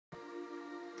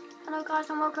Hello guys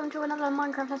and welcome to another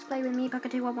Minecraft Let's Play with me,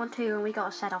 Pekka2112, and we gotta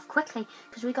set off quickly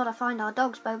because we gotta find our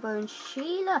dogs, Bobo and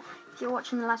Sheila. If you're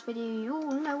watching the last video,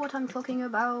 you'll know what I'm talking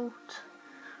about.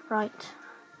 Right,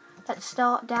 let's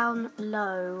start down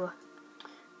low.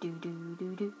 Do do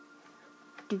do do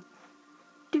do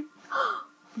do.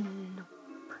 Nope.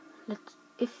 Let's.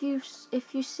 If you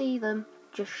see them,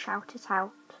 just shout it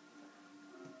out.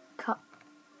 Come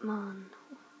on.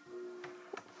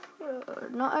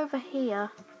 Not over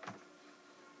here.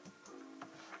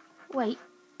 Wait,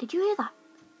 did you hear that?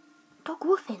 Dog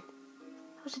woofing.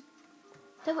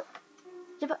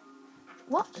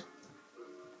 What?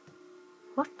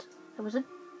 What? There was a...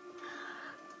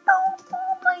 Oh,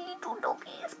 my little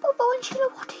doggies. Bobo and Sheila,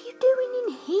 what are you doing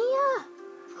in here?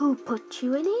 Who put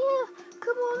you in here?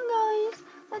 Come on, guys.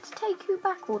 Let's take you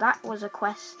back. Well, that was a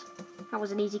quest. That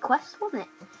was an easy quest, wasn't it?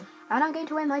 And I'm going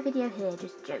to end my video here.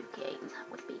 Just joking. That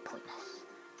would be pointless.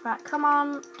 Right, come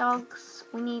on, dogs.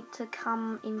 We need to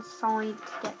come inside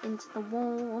to get into the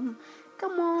warm.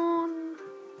 Come on.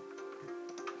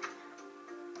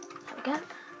 There we go.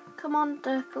 Come on,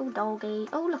 little doggy.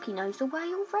 Oh, look, he knows the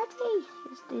way already.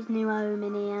 It's his new home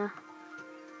in here.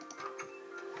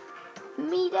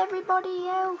 Meet everybody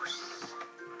else.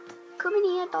 Come in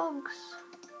here, dogs.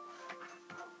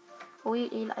 Oh,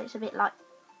 it's a bit like,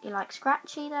 you like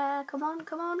Scratchy there. Come on,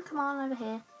 come on, come on over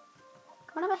here.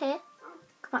 Come on over here.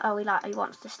 Oh, he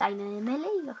wants to stay near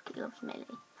Millie. Look, he loves Millie.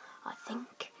 I think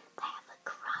they have a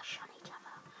crush on each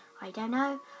other. I don't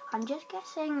know. I'm just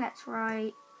guessing. That's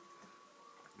right.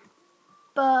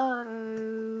 Bo,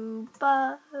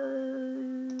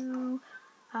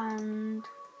 and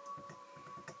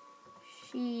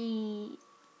she.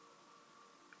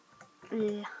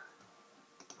 Woo!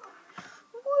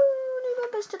 New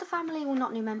members to the family. Well,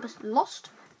 not new members. Lost.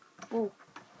 Oh,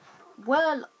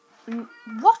 well.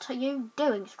 What are you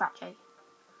doing, Scratchy?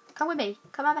 Come with me.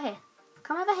 Come over here.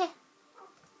 Come over here.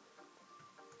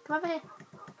 Come over here.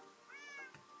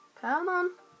 Come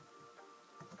on.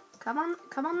 Come on.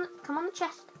 Come on. Come on the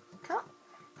chest. Come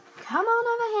on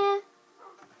over here.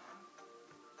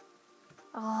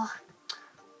 Oh.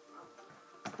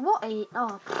 What are you?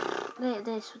 Oh,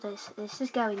 this is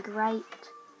going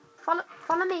great.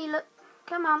 Follow me. Look.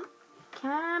 Come on.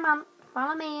 Come on.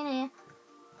 Follow me in here.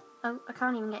 Oh, I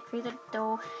can't even get through the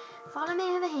door. Follow me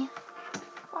over here.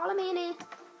 Follow me in here.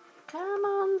 Come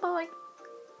on, boy.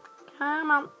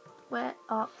 Come on. Where?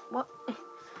 Oh, what?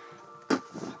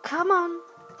 Come on.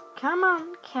 Come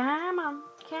on. Come on.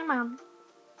 Come on.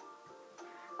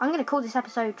 I'm going to call this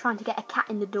episode trying to get a cat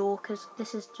in the door because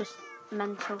this is just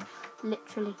mental.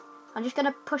 Literally. I'm just going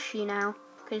to push you now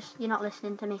because you're not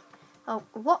listening to me. Oh,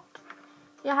 what?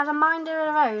 She has a mind of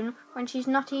her own when she's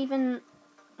not even...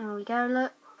 There we go,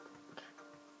 look.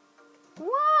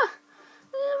 What?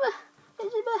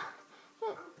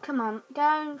 Come on,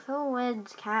 go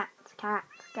forwards, cat,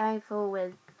 go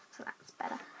forwards. So that's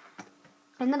better.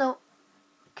 In the door.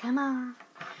 Come on.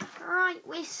 Right,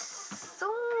 we're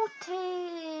sorted.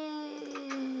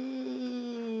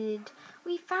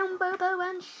 We found Bobo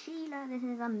and Sheila. This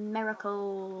is a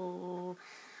miracle.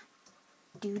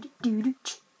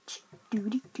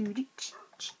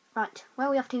 Right, where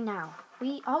are we off to now?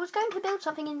 I was going to build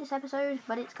something in this episode,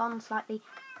 but it's gone slightly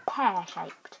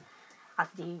pear-shaped, as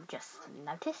you just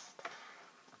noticed.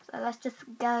 So let's just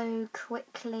go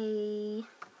quickly.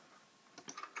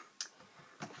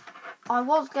 I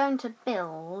was going to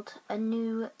build a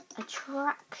new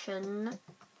attraction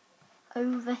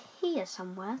over here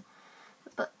somewhere,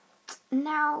 but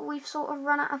now we've sort of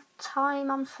run out of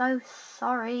time. I'm so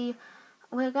sorry.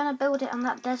 We're going to build it on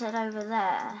that desert over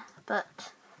there,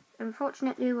 but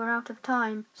unfortunately we're out of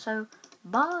time, so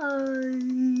bye!